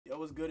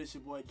what's good? It's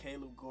your boy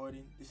Caleb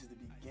Gordon. This is the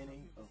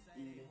beginning of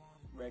Eden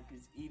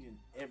Records. Eden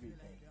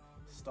everything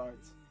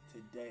starts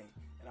today,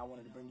 and I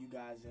wanted to bring you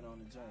guys in on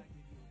the journey.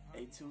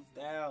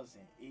 A2000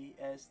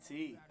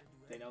 EST.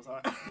 Think that was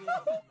hard.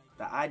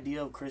 The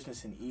idea of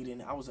Christmas in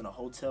Eden. I was in a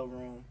hotel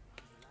room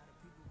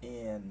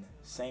in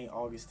St.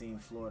 Augustine,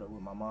 Florida,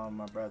 with my mom and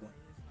my brother,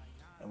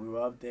 and we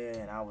were up there,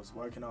 and I was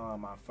working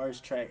on my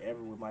first track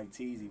ever with Mike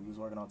Teasy. We was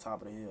working on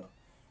Top of the Hill.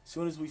 As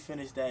soon as we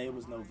finished that, it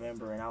was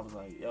November, and I was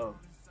like, yo,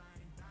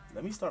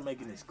 let me start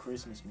making this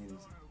Christmas music,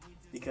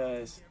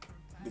 because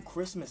the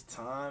Christmas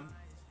time,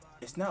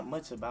 it's not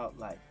much about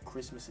like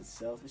Christmas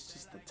itself. It's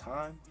just the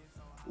time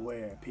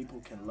where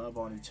people can love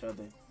on each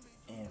other,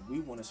 and we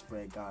want to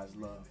spread God's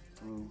love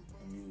through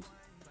the music.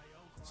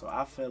 So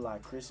I feel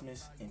like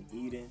Christmas in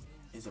Eden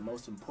is the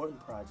most important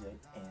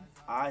project, and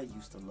I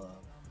used to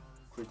love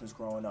Christmas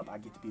growing up. I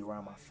get to be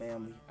around my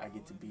family. I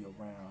get to be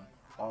around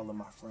all of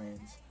my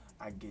friends.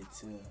 I get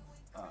to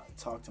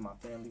talk to my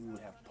family. We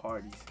would have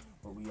parties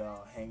where we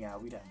all hang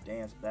out. We'd have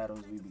dance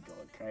battles. We'd be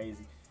going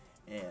crazy.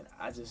 And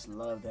I just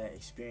love that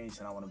experience,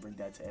 and I want to bring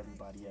that to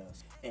everybody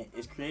else. And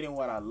it's creating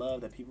what I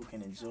love that people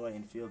can enjoy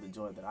and feel the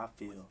joy that I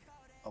feel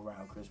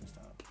around Christmas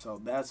time.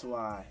 So that's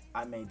why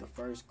I made the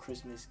first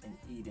Christmas in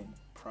Eden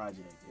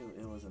project.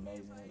 It was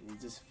amazing.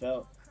 It just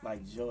felt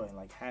like joy and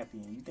like happy.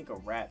 And you think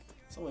of rap,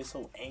 it's always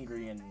so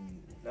angry, and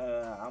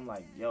I'm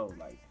like, yo,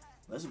 like,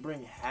 let's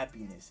bring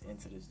happiness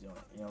into this joint,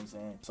 you know what I'm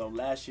saying? So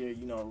last year,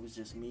 you know, it was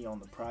just me on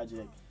the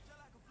project,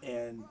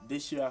 and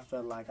this year I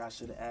felt like I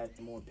should have added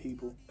more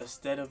people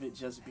instead of it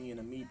just being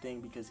a me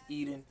thing, because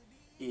Eden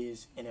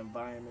is an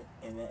environment,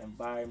 and that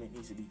environment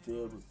needs to be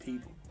filled with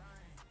people.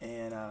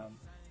 And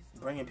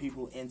bringing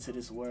people into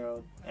this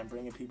world and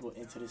bringing people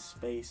into this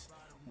space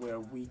where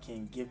we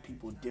can give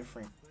people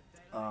different,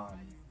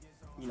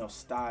 you know,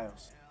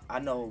 styles. I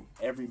know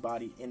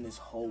everybody in this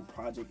whole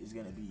project is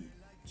gonna be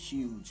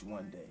huge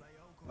one day.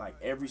 Like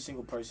every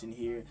single person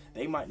here,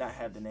 they might not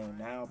have the name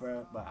now,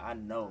 bro, but I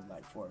know,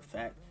 like, for a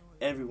fact,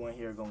 everyone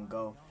here gonna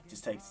go. It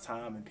just takes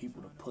time and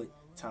people to put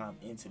time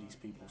into these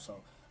people. So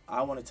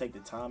I want to take the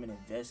time and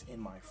invest in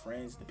my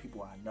friends, the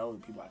people I know, the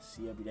people I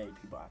see every day, the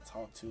people I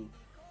talk to,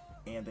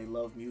 and they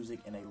love music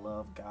and they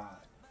love God.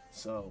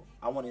 So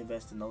I want to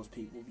invest in those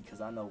people,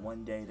 because I know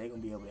one day they're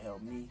gonna be able to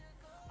help me.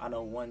 I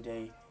know one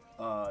day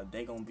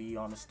they're gonna be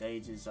on the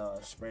stages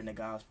spreading the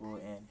gospel,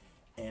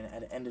 and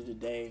at the end of the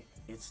day,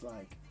 it's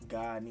like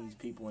God needs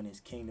people in his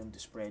kingdom to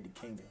spread the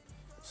kingdom.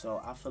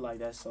 So I feel like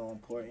that's so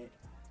important,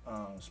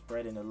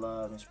 spreading the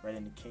love and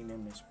spreading the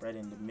kingdom and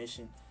spreading the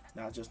mission,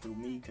 not just through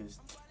me, because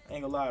I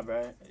ain't gonna lie,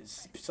 bro,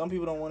 some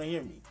people don't want to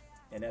hear me,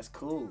 and that's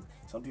cool.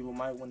 Some people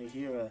might want to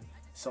hear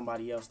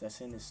somebody else that's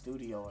in the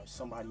studio or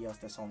somebody else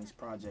that's on this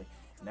project,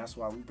 and that's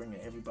why we bringing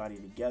everybody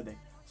together,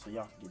 so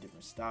y'all can get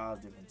different styles,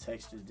 different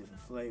textures,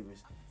 different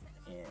flavors,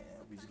 and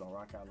we just gonna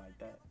rock out like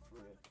that, for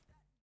real.